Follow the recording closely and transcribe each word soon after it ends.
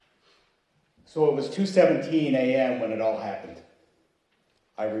So it was 2:17 a.m. when it all happened.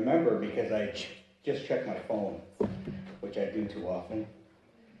 I remember because I just checked my phone, which I do too often.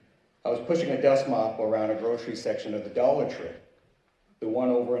 I was pushing a dust mop around a grocery section of the Dollar Tree, the one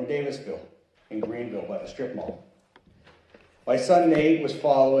over in Davisville, in Greenville by the strip mall. My son Nate was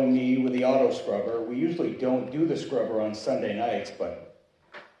following me with the auto scrubber. We usually don't do the scrubber on Sunday nights, but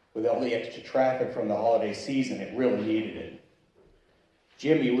with all the extra traffic from the holiday season, it really needed it.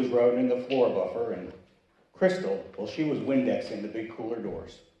 Jimmy was routing the floor buffer, and Crystal, well, she was Windexing the big cooler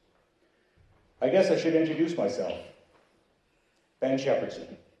doors. I guess I should introduce myself. Ben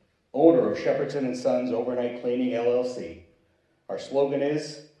Shepardson, owner of Shepardson & Sons Overnite Cleaning, LLC. Our slogan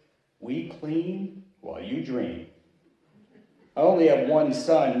is, we clean while you dream. I only have one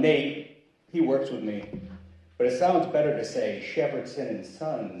son, Nate. He works with me. But it sounds better to say Shepardson &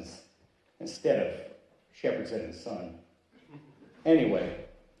 Sons instead of Shepardson & Son. Anyway,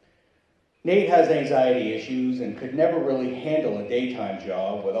 Nate has anxiety issues and could never really handle a daytime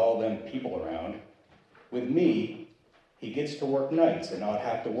job with all them people around. With me, he gets to work nights and not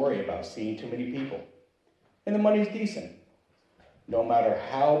have to worry about seeing too many people. And the money's decent. No matter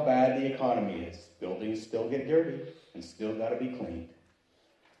how bad the economy is, buildings still get dirty and still gotta be cleaned.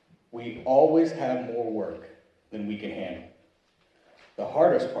 We always have more work than we can handle. The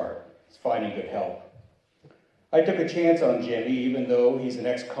hardest part is finding good help. I took a chance on Jimmy, even though he's an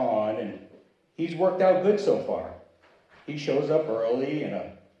ex-con, and he's worked out good so far. He shows up early, and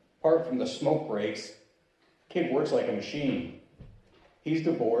apart from the smoke breaks, kid works like a machine. He's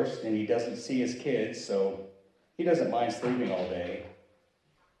divorced, and he doesn't see his kids, so he doesn't mind sleeping all day.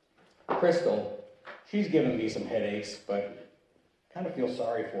 Crystal, she's given me some headaches, but I kind of feel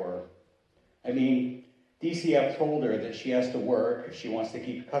sorry for her. I mean, DCF told her that she has to work if she wants to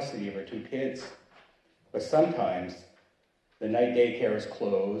keep custody of her two kids. But sometimes the night daycare is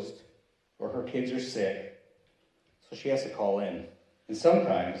closed or her kids are sick, so she has to call in. And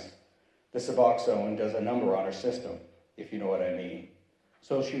sometimes the Suboxone does a number on her system, if you know what I mean.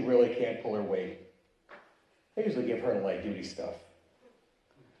 So she really can't pull her weight. I usually give her light duty stuff.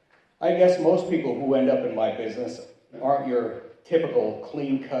 I guess most people who end up in my business aren't your typical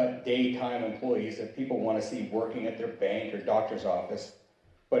clean-cut daytime employees that people want to see working at their bank or doctor's office.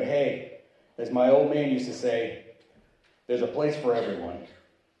 But hey, as my old man used to say, there's a place for everyone.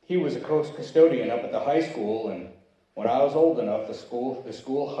 He was a custodian up at the high school, and when I was old enough, the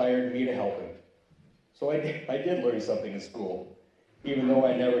school hired me to help him. So I did learn something in school, even though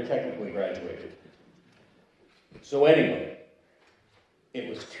I never technically graduated. So anyway, it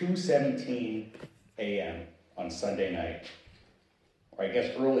was 2:17 a.m. on Sunday night, or I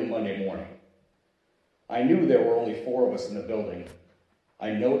guess early Monday morning. I knew there were only 4 of us in the building. I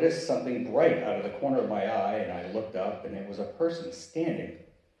noticed something bright out of the corner of my eye, and I looked up, and it was a person standing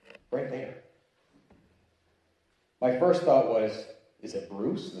right there. My first thought was, is it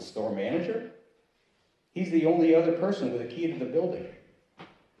Bruce, the store manager? He's the only other person with a key to the building.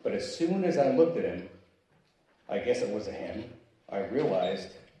 But as soon as I looked at him, I guess it was a him, I realized,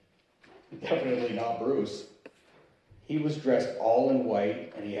 definitely not Bruce. He was dressed all in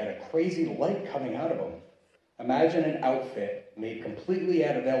white, and he had a crazy light coming out of him. Imagine an outfit made completely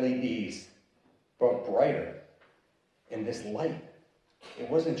out of LEDs, but brighter. And this light, it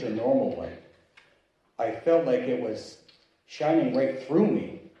wasn't your normal light. I felt like it was shining right through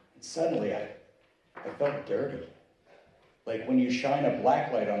me. And suddenly I felt dirty. Like when you shine a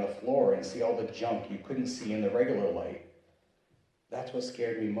black light on the floor and see all the junk you couldn't see in the regular light. That's what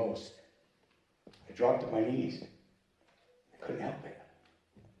scared me most. I dropped to my knees. I couldn't help it.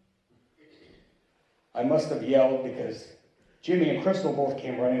 I must have yelled because Jimmy and Crystal both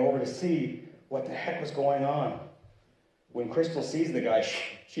came running over to see what the heck was going on. When Crystal sees the guy,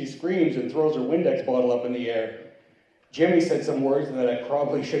 she screams and throws her Windex bottle up in the air. Jimmy said some words that I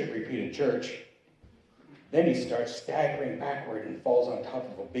probably shouldn't repeat in church. Then he starts staggering backward and falls on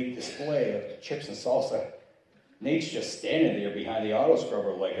top of a big display of chips and salsa. Nate's just standing there behind the auto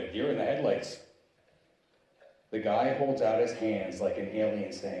scrubber like a deer in the headlights. The guy holds out his hands like an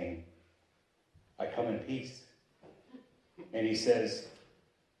alien saying, I come in peace. And he says,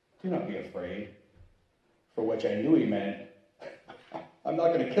 do not be afraid. For which I knew he meant, I'm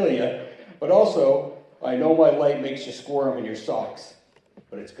not going to kill you, but also, I know my light makes you squirm in your socks,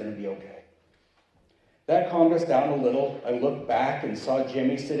 but it's going to be okay. That calmed us down a little. I looked back and saw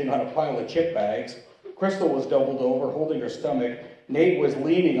Jimmy sitting on a pile of chip bags. Crystal was doubled over, holding her stomach. Nate was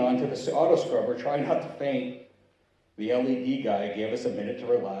leaning onto the auto scrubber, trying not to faint. The LED guy gave us a minute to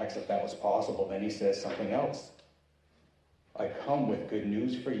relax, if that was possible. Then he says something else. I come with good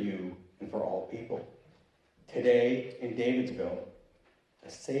news for you and for all people. Today in Davidsville, A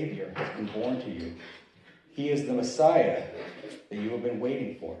Savior has been born to you. He is the Messiah that you have been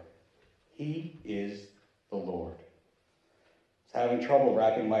waiting for. He is the Lord. I was having trouble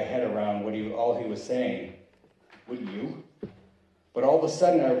wrapping my head around all he was saying. Wouldn't you? But all of a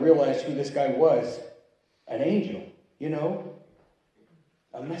sudden I realized who this guy was. An angel,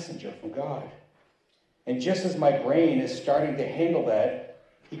 a messenger from God. And just as my brain is starting to handle that,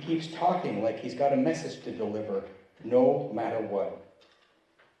 he keeps talking like he's got a message to deliver, no matter what.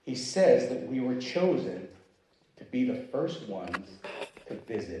 He says that we were chosen to be the first ones to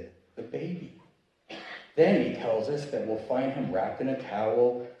visit the baby. Then he tells us that we'll find him wrapped in a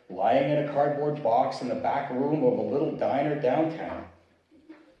towel, lying in a cardboard box in the back room of a little diner downtown.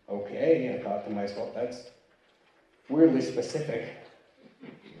 Okay, I thought to myself, that's weirdly specific.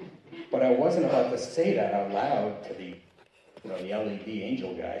 But I wasn't about to say that out loud to the LED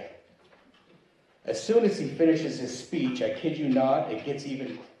angel guy. As soon as he finishes his speech, I kid you not, it gets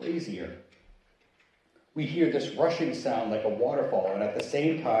even crazier. We hear this rushing sound like a waterfall, and at the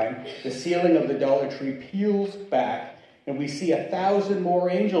same time, the ceiling of the Dollar Tree peels back, and we see 1,000 more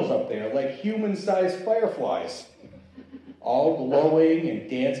angels up there, like human-sized fireflies, all glowing and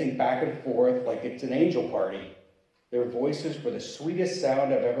dancing back and forth like it's an angel party. Their voices were the sweetest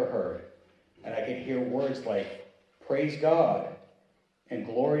sound I've ever heard, and I could hear words like, praise God, and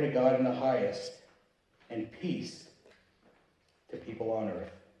glory to God in the highest, and peace to people on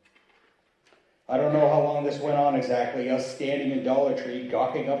earth. I don't know how long this went on exactly, us standing in Dollar Tree,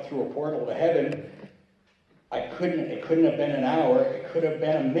 gawking up through a portal to heaven. It couldn't have been an hour, it could have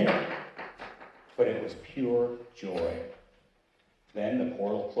been a minute, but it was pure joy. Then the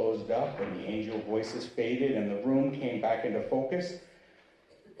portal closed up and the angel voices faded and the room came back into focus.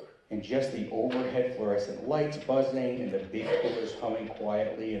 And just the overhead fluorescent lights buzzing and the big coolers humming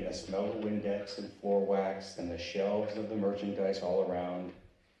quietly and the smell of Windex and floor wax and the shelves of the merchandise all around.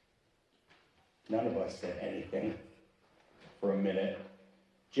 None of us said anything for a minute.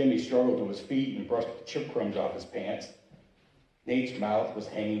 Jimmy struggled to his feet and brushed the chip crumbs off his pants. Nate's mouth was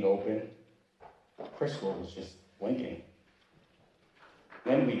hanging open. Crystal was just blinking.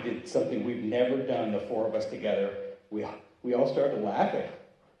 Then we did something we've never done, the four of us together. We all started laughing.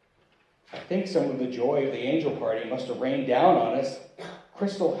 I think some of the joy of the angel party must have rained down on us.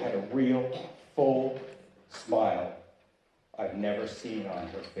 Crystal had a real, full smile I've never seen on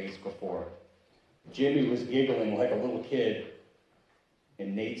her face before. Jimmy was giggling like a little kid,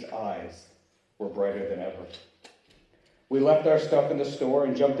 and Nate's eyes were brighter than ever. We left our stuff in the store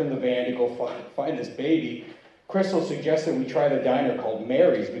and jumped in the van to go find this baby. Crystal suggested we try the diner called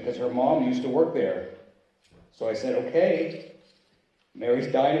Mary's because her mom used to work there. So I said, okay,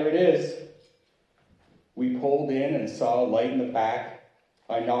 Mary's Diner it is. We pulled in and saw a light in the back.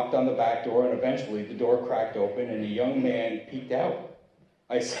 I knocked on the back door and eventually the door cracked open and a young man peeked out.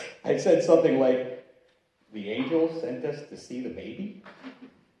 I said something like, the angel sent us to see the baby?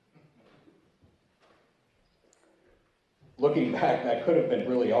 Looking back, that could have been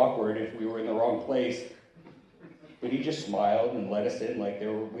really awkward if we were in the wrong place. But he just smiled and let us in like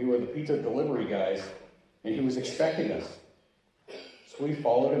we were the pizza delivery guys, and he was expecting us. So we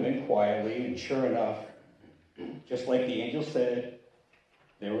followed him in quietly, and sure enough, just like the angel said,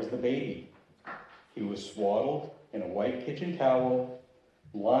 there was the baby. He was swaddled in a white kitchen towel,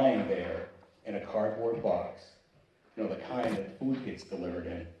 lying there in a cardboard box, the kind that food gets delivered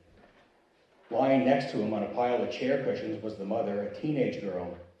in. Lying next to him on a pile of chair cushions was the mother, a teenage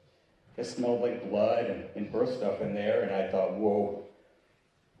girl. It smelled like blood and birth stuff in there, and I thought, whoa,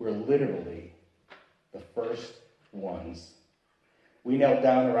 we're literally the first ones. We knelt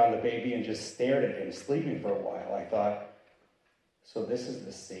down around the baby and just stared at him, sleeping for a while. I thought, so this is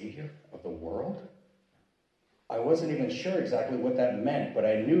the Savior of the world? I wasn't even sure exactly what that meant, but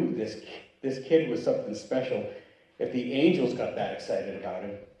I knew this kid was something special if the angels got that excited about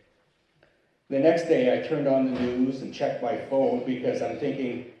him. The next day I turned on the news and checked my phone because I'm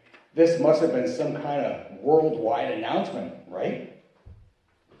thinking, this must have been some kind of worldwide announcement, right?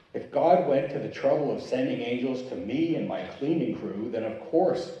 If God went to the trouble of sending angels to me and my cleaning crew, then of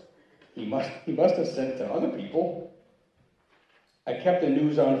course he must have sent it to other people. I kept the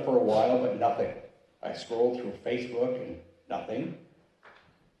news on for a while, but nothing. I scrolled through Facebook and nothing.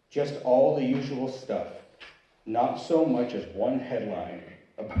 Just all the usual stuff. Not so much as one headline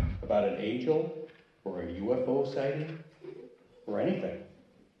about an angel or a UFO sighting or anything.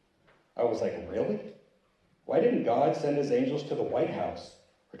 I was like, really? Why didn't God send his angels to the White House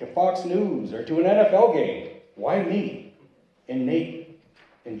or to Fox News or to an NFL game? Why me and Nate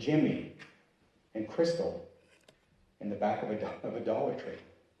and Jimmy and Crystal in the back of a Dollar Tree?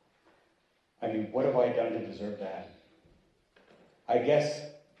 I mean, what have I done to deserve that? I guess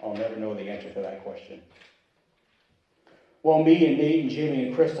I'll never know the answer to that question. Well, me and Nate and Jimmy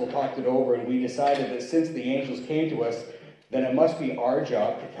and Crystal talked it over, and we decided that since the angels came to us, then it must be our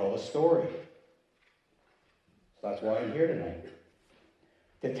job to tell the story. So that's why I'm here tonight.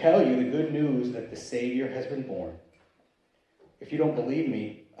 To tell you the good news that the Savior has been born. If you don't believe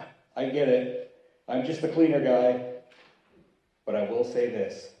me, I get it. I'm just the cleaner guy. But I will say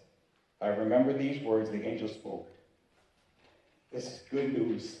this. I remember these words the angel spoke. This is good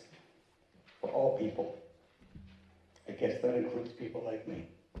news for all people. I guess that includes people like me.